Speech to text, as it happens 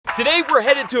Today we're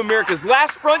headed to America's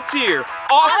last frontier.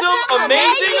 Awesome,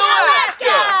 amazing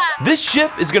Alaska! This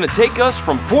ship is gonna take us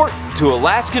from port to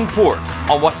Alaskan port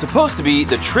on what's supposed to be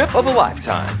the trip of a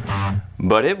lifetime.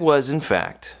 But it was, in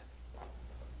fact,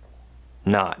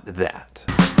 not that.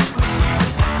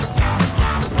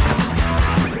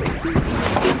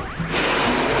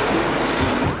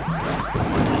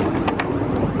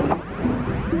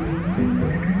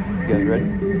 You guys ready?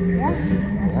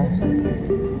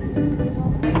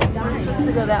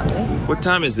 To go that way. What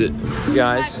time is it,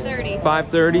 guys? 5:30.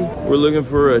 5:30. We're looking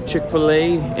for a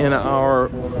Chick-fil-A in our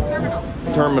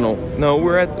terminal. No,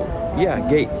 we're at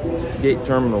gate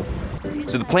terminal.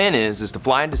 So the plan is to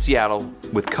fly into Seattle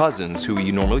with cousins who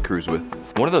you normally cruise with.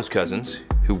 One of those cousins,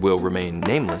 who will remain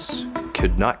nameless,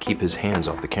 could not keep his hands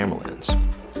off the camera lens.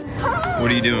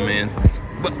 What are you doing, man?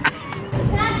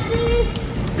 Taxi!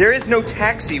 There is no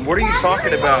taxi. What are you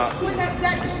talking about? You're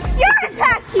a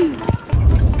taxi!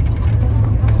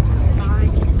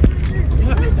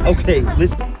 Okay,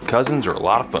 listen. Cousins are a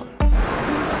lot of fun.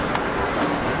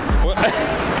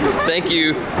 Thank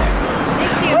you.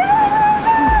 Thank you.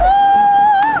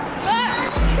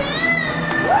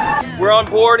 We're on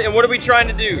board, and what are we trying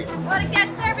to do? Go to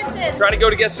guest services. Trying to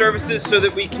go to guest services so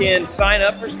that we can sign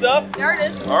up for stuff? There it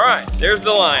is. All right, there's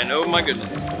the line. Oh my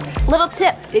goodness. Little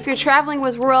tip, if you're traveling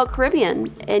with Royal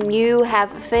Caribbean and you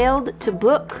have failed to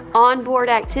book onboard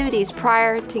activities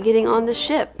prior to getting on the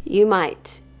ship, you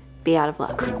might be out of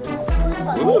luck.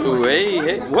 Ooh,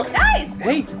 hey, what? Guys!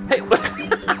 Hey.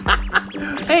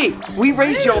 Hey, we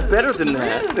raised y'all better than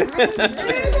that.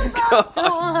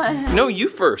 No, you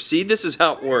first. See, this is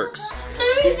how it works.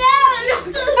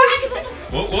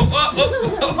 Whoa.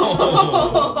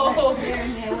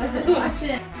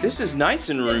 This is nice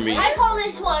and roomy. I call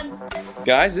this one.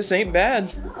 Guys, this ain't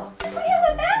bad. We have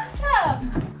a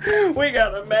bathtub. We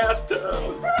got a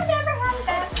bathtub. I've never had a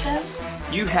bathtub.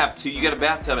 You have to. You got a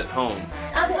bathtub at home.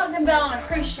 I'm talking about on a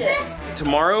cruise ship.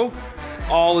 Tomorrow,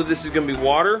 all of this is going to be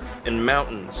water and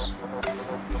mountains.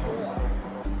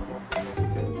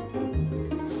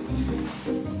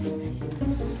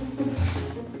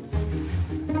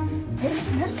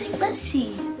 There's nothing but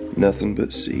sea. Nothing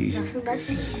but sea. Nothing but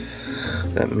sea.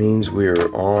 That means we are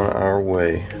on our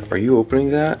way. Are you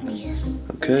opening that? Yes.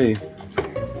 Okay.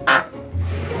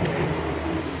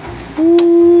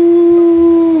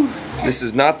 Ooh. This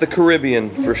is not the Caribbean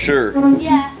for sure.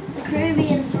 Yeah, the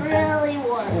Caribbean's really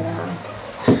warm.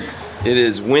 It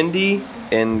is windy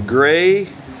and gray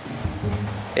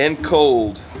and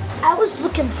cold. I was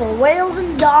looking for whales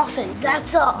and dolphins,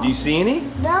 that's all. Do you see any?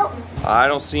 Nope. I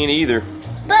don't see any either.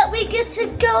 But we get to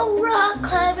go rock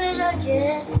climbing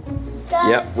again. Guys,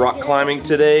 Yep, rock again. climbing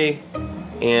today,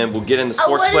 and we'll get in the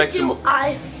sportsplex.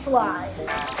 I fly.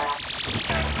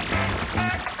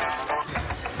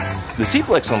 The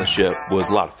seatplex on the ship was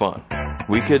a lot of fun.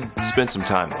 We could spend some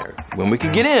time there. When we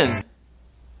could get in,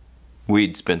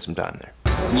 we'd spend some time there.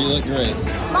 You look great.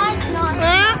 Mine's not.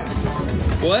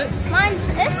 What? Is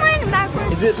mine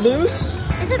backwards? Is it loose?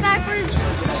 Is it backwards?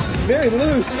 It's very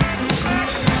loose.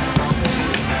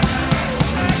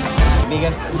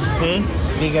 Vegan?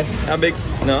 Vegan. How big?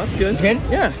 No, it's good. Good?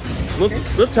 Yeah.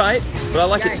 Little tight, but I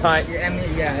like it tight. I mean,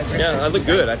 yeah. Yeah, I look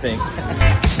good, I think.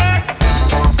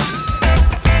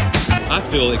 I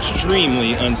feel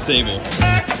extremely unstable.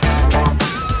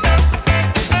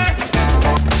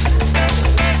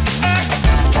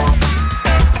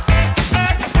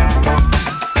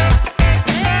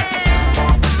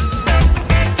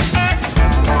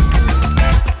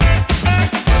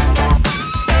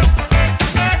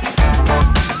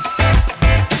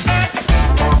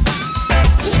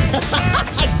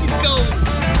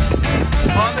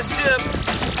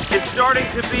 Starting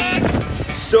to be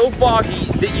so foggy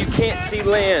that you can't see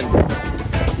land.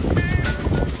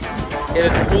 And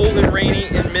it's cold and rainy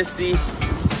and misty.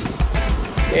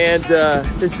 And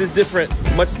this is different,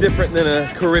 much different than a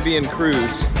Caribbean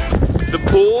cruise. The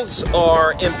pools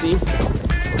are empty,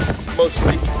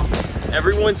 mostly.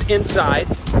 Everyone's inside.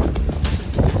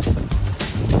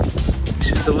 It's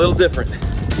just a little different.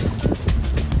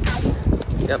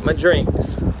 Got my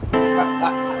drinks.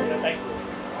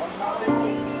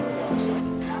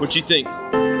 What you think?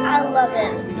 I love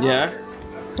it. Yeah?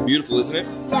 It's beautiful, isn't it?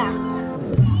 Yeah.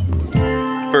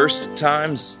 First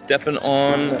time stepping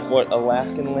on, what,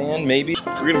 Alaskan land, maybe?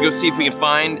 We're gonna go see if we can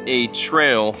find a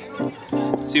trail.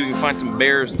 See if we can find some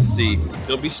bears to see.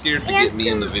 They'll be scared to get me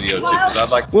in the video too, because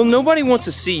I'd like to. Well, nobody wants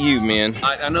to see you, man.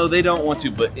 I know they don't want to,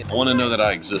 but I want to know that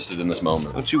I existed in this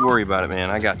moment. Don't you worry about it,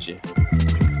 man. I got you.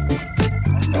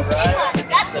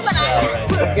 That's what I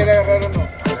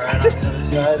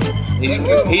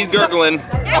He's gurgling.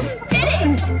 They're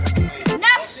spitting.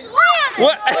 That's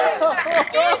What?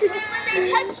 When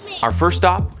they touched me. Our first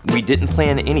stop, we didn't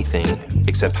plan anything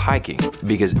except hiking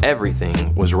because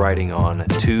everything was riding on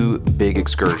 2 big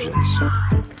excursions.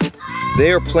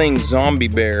 They are playing Zombie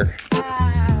Bear.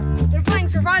 They're playing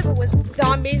survival with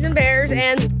zombies and bears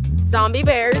and zombie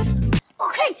bears.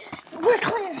 Okay, we're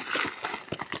clear.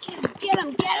 Get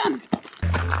him, get him.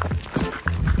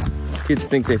 Kids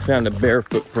think they found a bear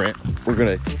footprint. We're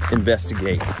gonna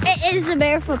investigate. It is a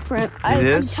bear footprint. It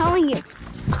is? I'm telling you.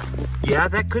 Yeah,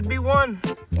 that could be one.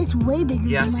 It's way bigger.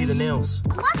 Yeah, I than see the nails.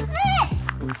 What's this?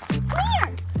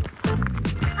 Weird.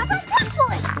 I'm a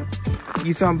toy.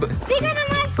 You found Bigger than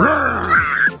my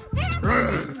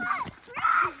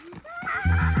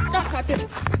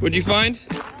What'd you find?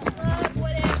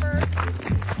 whatever.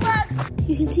 Slug.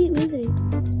 You can see it moving.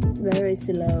 Very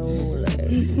slowly.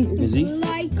 Is he?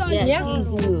 Like a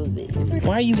He's moving.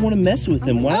 Why you want to mess with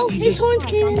him? Why don't you his just... horns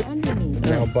came in.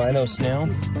 An albino snail?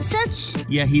 Such.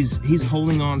 Yeah, he's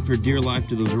holding on for dear life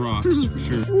to those rocks, for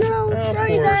sure. No,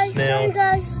 sorry poor guys. snail. Sorry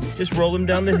guys. Just roll him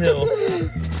down the hill.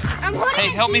 I'm putting Hey,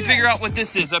 it help me here. figure out what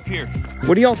this is up here.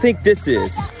 What do y'all think this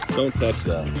is? Don't touch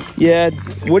that. Yeah,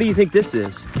 what do you think this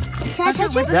is? Can I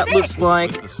touch it? That looks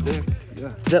like The stick.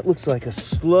 Yeah. that looks like a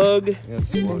slug. Yeah, it's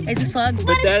a slug. It's a slug.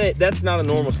 But that's not a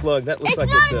normal slug. That looks It's like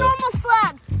not it's a normal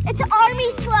slug. It's an army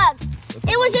slug.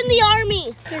 It was in the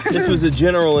army. This was a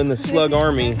general in the slug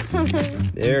army.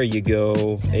 There you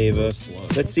go, Ava.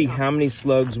 Let's see how many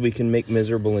slugs we can make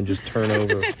miserable and just turn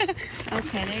over.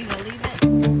 Okay, there you go.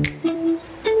 Leave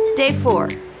it. Day 4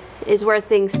 is where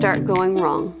things start going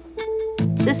wrong.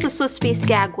 This was supposed to be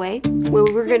Skagway, where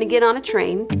we were going to get on a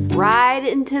train, ride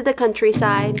into the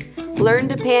countryside, learn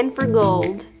to pan for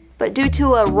gold, but due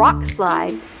to a rock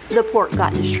slide, the port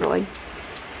got destroyed.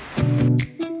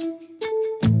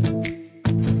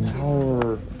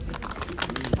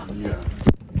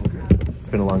 It's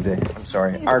been a long day. I'm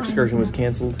sorry. Our excursion was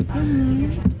canceled.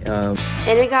 And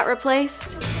it got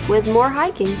replaced with more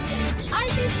hiking. I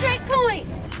see straight point.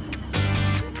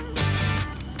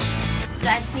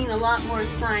 I've seen a lot more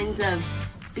signs of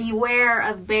beware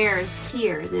of bears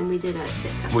here than we did at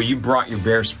sitcom. Well, you brought your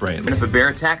bear spray. And if a bear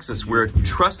attacks us, we're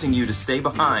trusting you to stay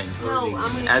behind No,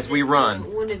 I'm gonna as give we it to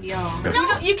run. one of y'all.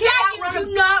 You can't outrun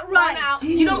do not run. out.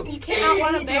 You can't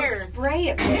outrun a bear. Spray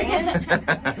it, man. You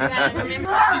gotta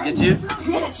remember. Did you?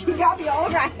 Yes, you got me all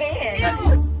right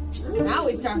hand. Now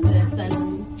we start the exercise.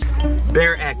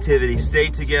 Bear activity. Stay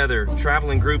together.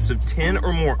 Travel in groups of 10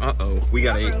 or more. Uh-oh. We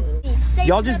got 8.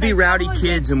 Y'all just be rowdy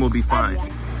kids and we'll be fine.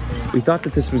 We thought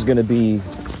that this was going to be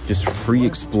just free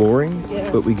exploring,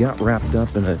 but we got wrapped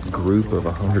up in a group of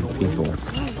 100 people.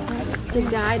 The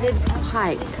guided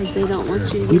hike because they don't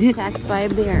want you to get attacked by a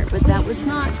bear, but that was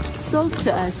not sold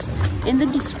to us in the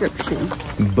description.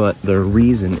 But the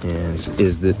reason is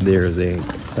that there is a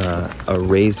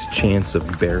raised chance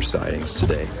of bear sightings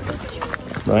today.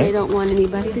 They Right? don't want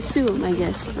anybody to sue them, I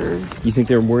guess, for... You think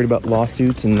they're worried about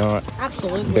lawsuits and not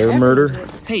Absolutely. bear murder?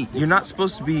 Hey, you're not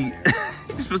supposed to be...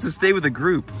 You're supposed to stay with a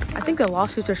group. I think the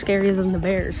lawsuits are scarier than the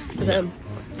bears to them.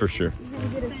 For sure.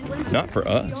 Not for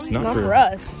us. Not for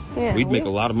us. Yeah. We'd make a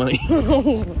lot of money.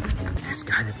 This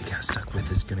guy that we got stuck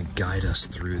with is going to guide us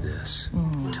through this.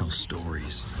 Tell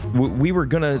stories. We were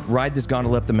going to ride this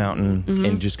gondola up the mountain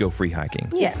and just go free hiking.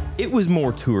 Yes. It was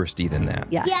more touristy than that.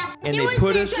 Yeah. Yeah, And there they was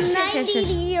put this us-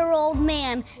 90-year-old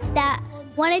man that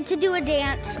wanted to do a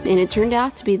dance. And it turned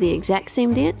out to be the exact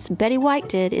same dance Betty White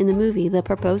did in the movie The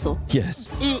Proposal. Yes.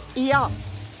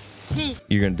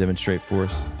 You're going to demonstrate for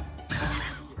us?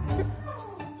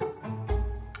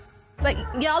 But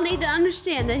y'all need to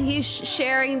understand that he's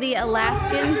sharing the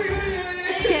Alaskan.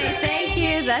 Okay, thank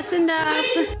you. That's enough.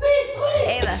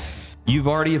 Ava, You've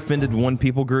already offended one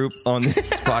people group on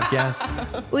this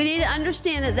podcast. we need to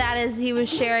understand that he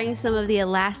was sharing some of the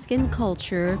Alaskan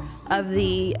culture of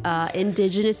the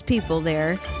indigenous people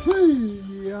there.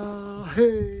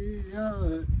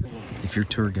 If your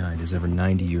tour guide is ever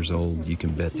 90 years old, you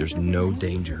can bet there's no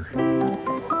danger.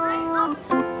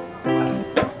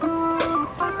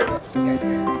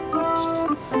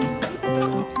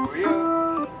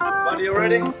 Buddy, you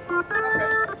ready?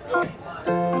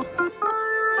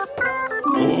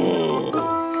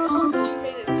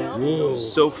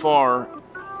 So far,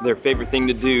 their favorite thing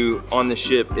to do on the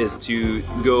ship is to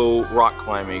go rock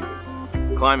climbing.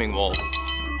 Climbing wall.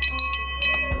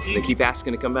 They keep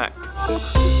asking to come back.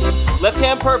 Left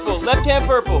hand purple, left hand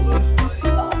purple.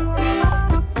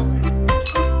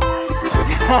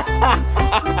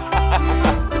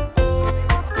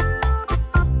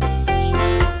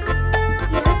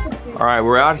 All right,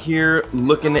 we're out here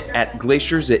looking at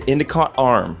glaciers at Endicott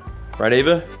Arm. Right,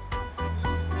 Ava?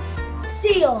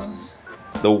 Seals.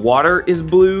 The water is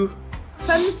blue.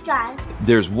 From the sky.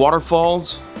 There's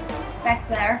waterfalls. Back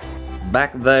there.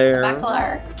 Back there. Back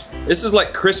there. This is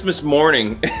like Christmas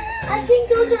morning. I think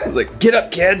those are. It's like, get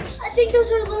up, kids. I think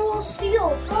those are little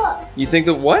seals. Look. You think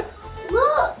that what?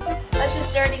 Look. That's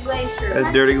just dirty glacier.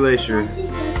 That's dirty glacier. I see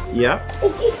this. Yeah.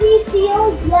 If you see a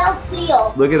seal, yell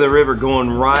seal. Look at the river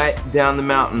going right down the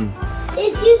mountain.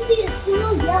 If you see a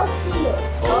seal, yell seal.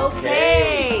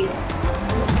 Okay.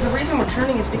 The reason we're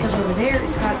turning is because over there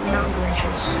it's got mountain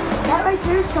glaciers. That right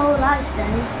there is solid ice,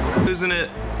 Danny. We're losing it.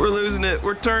 We're losing it.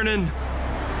 We're turning.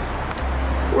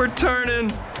 We're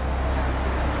turning.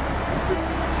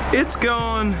 It's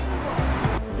gone.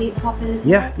 Is he popping his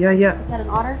Yeah. Is that an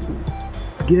otter?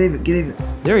 Get Ava.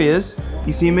 There he is.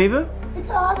 You see him, Ava? It's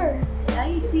otter. Yeah,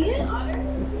 you see it? Otter.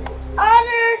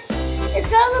 It's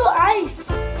got a little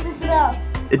ice in its mouth.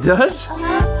 It does?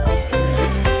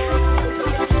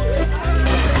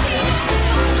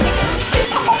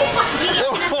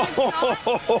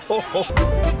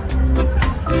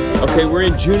 Okay, we're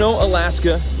in Juneau,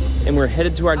 Alaska, and we're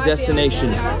headed to our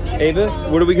destination. Ava,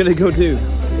 what are we gonna go do?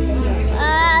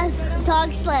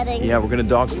 Dog sledding. Yeah, we're gonna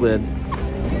dog sled.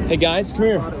 Hey guys, come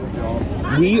here.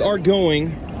 We are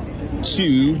going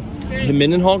to the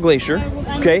Mendenhall Glacier,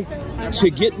 okay? To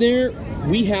get there,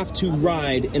 we have to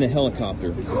ride in a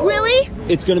helicopter. Really?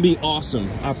 It's gonna be awesome,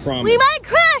 I promise. We might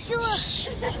crash.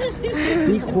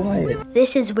 Be quiet.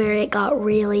 This is where it got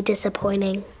really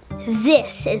disappointing.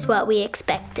 This is what we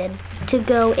expected. To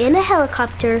go in a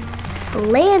helicopter,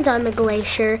 land on the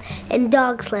glacier, and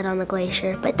dog sled on the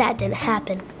glacier, but that didn't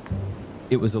happen.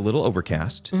 It was a little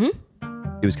overcast. It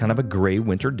was kind of a gray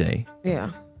winter day.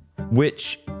 Yeah.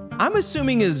 Which I'm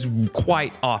assuming is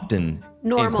quite often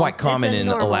Normal. and quite common in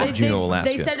Juneau, Alaska.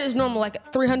 They said it's normal,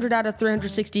 like 300 out of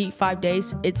 365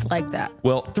 days, it's like that.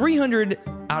 Well, 300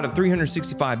 out of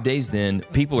 365 days then,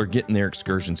 people are getting their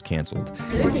excursions canceled.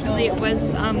 Unfortunately, it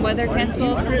was weather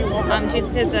canceled due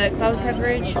to the cloud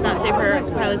coverage. It's not safe for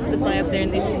pilots to fly up there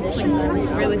in these conditions.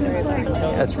 I'm really sorry about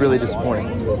that. That's really disappointing.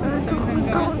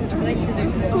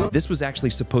 This was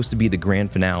actually supposed to be the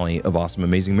grand finale of Awesome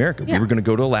Amazing America. We were going to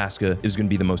go to Alaska. It was going to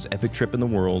be the most epic trip in the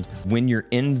world. When you're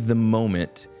in the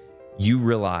moment, you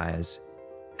realize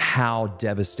how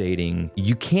devastating.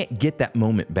 You can't get that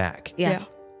moment back. Yeah.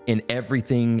 And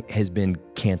everything has been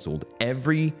canceled.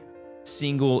 Every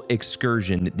single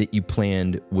excursion that you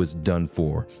planned was done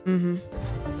for.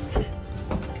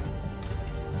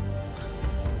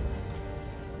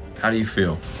 How do you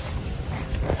feel?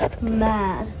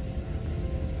 Mad.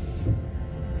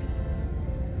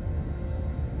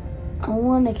 I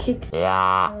want to kick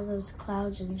out of those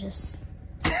clouds and just.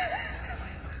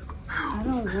 I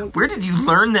don't want. Where did you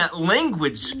learn that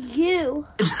language? You.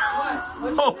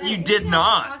 Oh, you did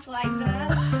not.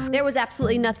 There was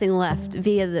absolutely nothing left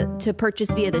to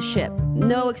purchase via the ship.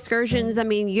 No excursions. I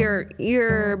mean,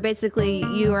 you're basically,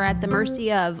 you are at the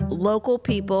mercy of local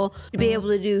people to be able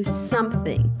to do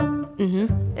something.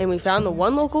 And we found the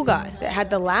one local guy that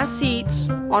had the last seats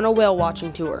on a whale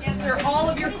watching tour. Answer all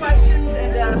of your questions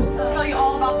and tell you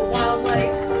all about the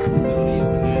wildlife. The facility is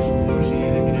the National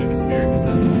Oceanic and Atmospheric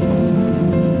Assessment.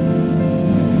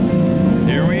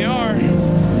 Here we are.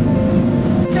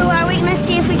 So are we gonna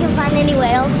see if we can find any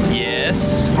whales?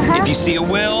 Yes. If you see a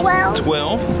whale,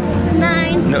 12.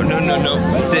 9.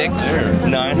 No. 6,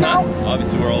 9. No.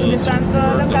 Obviously, we're all those.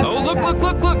 Oh, look.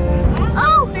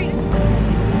 Oh!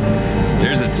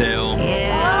 There's a tail.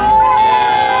 Yeah.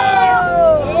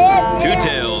 2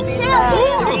 tails.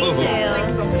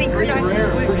 Pretty rare,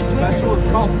 pretty special. It's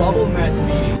called bubble net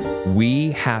feeding.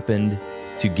 We happened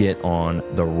to get on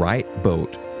the right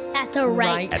boat At the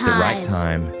right at time. the right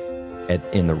time,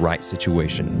 in the right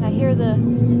situation. I hear the.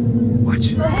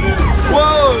 Watch.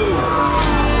 Whoa!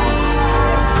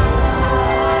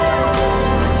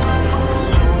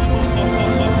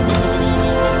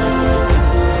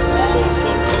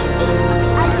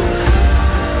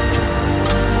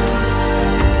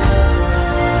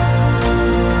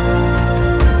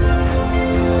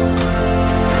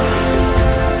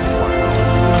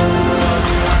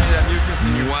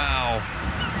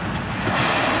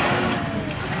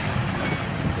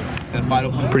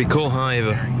 Pretty cool, huh,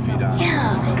 Ava?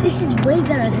 Yeah, this is way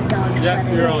better than dog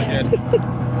sledding. You're all good.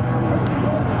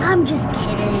 I'm just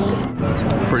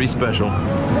kidding. Pretty special.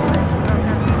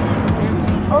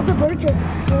 All the birds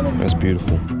are swimming. That's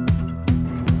beautiful.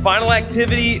 Final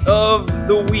activity of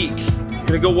the week.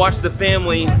 Gonna go watch the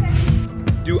family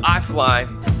do iFly.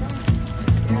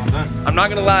 I'm not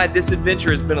gonna lie, this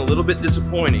adventure has been a little bit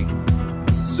disappointing.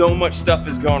 So much stuff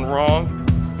has gone wrong.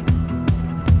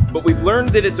 But we've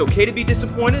learned that it's okay to be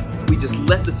disappointed. We just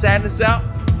let the sadness out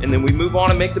and then we move on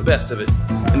and make the best of it.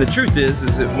 And the truth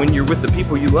is that when you're with the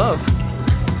people you love,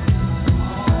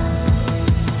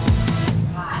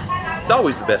 it's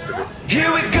always the best of it.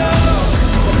 Here we go.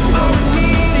 All we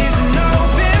need is an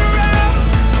open road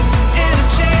and a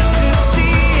chance to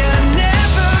see a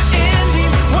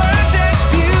never-ending world that's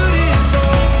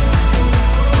beautiful.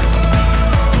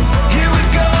 Here we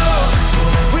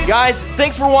go. Guys,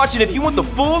 thanks for watching. If you want the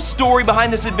full story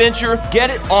behind this adventure, get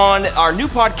it on our new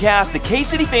podcast, The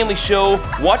K-City Family Show.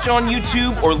 Watch it on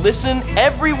YouTube or listen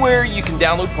everywhere you can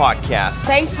download podcasts.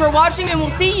 Thanks for watching, and we'll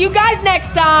see you guys next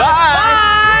time. Bye.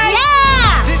 Bye.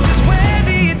 Yeah! This